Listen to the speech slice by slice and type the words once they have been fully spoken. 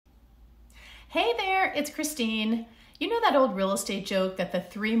Hey there, it's Christine. You know that old real estate joke that the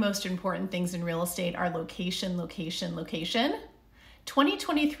three most important things in real estate are location, location, location?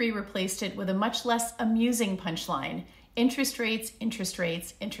 2023 replaced it with a much less amusing punchline: interest rates, interest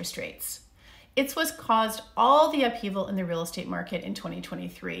rates, interest rates. It's what's caused all the upheaval in the real estate market in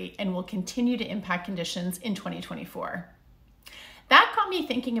 2023 and will continue to impact conditions in 2024. That got me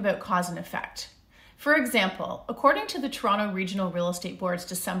thinking about cause and effect. For example, according to the Toronto Regional Real Estate Board's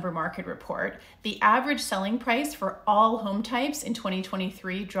December market report, the average selling price for all home types in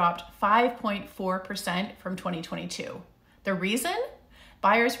 2023 dropped 5.4% from 2022. The reason?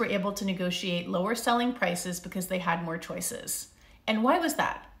 Buyers were able to negotiate lower selling prices because they had more choices. And why was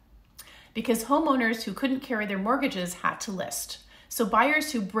that? Because homeowners who couldn't carry their mortgages had to list. So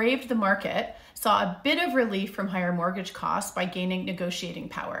buyers who braved the market saw a bit of relief from higher mortgage costs by gaining negotiating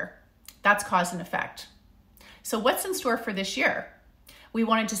power. That's cause and effect. So what's in store for this year? We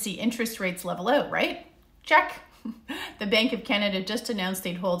wanted to see interest rates level out, right? Check. The Bank of Canada just announced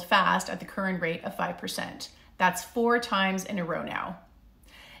they'd hold fast at the current rate of 5%. That's 4 times in a row now.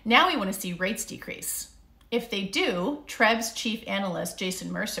 Now we want to see rates decrease. If they do, TRREB's chief analyst,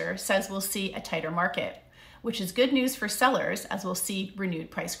 Jason Mercer, says we'll see a tighter market, which is good news for sellers as we'll see renewed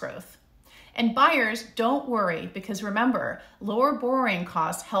price growth. And buyers, don't worry, because remember, lower borrowing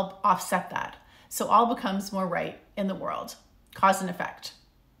costs help offset that. So all becomes more right in the world. Cause and effect.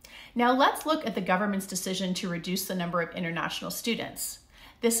 Now let's look at the government's decision to reduce the number of international students.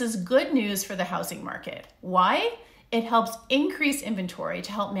 This is good news for the housing market. Why? It helps increase inventory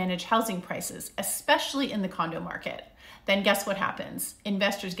to help manage housing prices, especially in the condo market. Then guess what happens?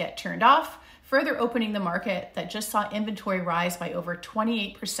 Investors get turned off, further opening the market that just saw inventory rise by over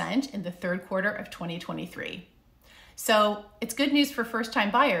 28% in the third quarter of 2023. So it's good news for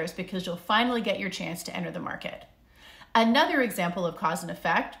first-time buyers because you'll finally get your chance to enter the market. Another example of cause and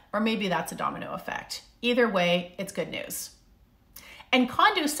effect, or maybe that's a domino effect. Either way, it's good news. And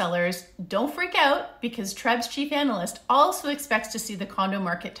condo sellers, don't freak out because TRREB's chief analyst also expects to see the condo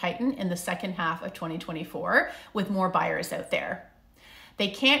market tighten in the second half of 2024 with more buyers out there. They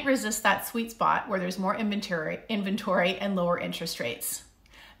can't resist that sweet spot where there's more inventory and lower interest rates.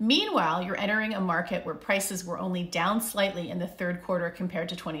 Meanwhile, you're entering a market where prices were only down slightly in the third quarter compared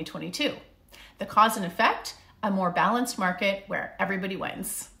to 2022. The cause and effect, a more balanced market where everybody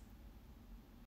wins.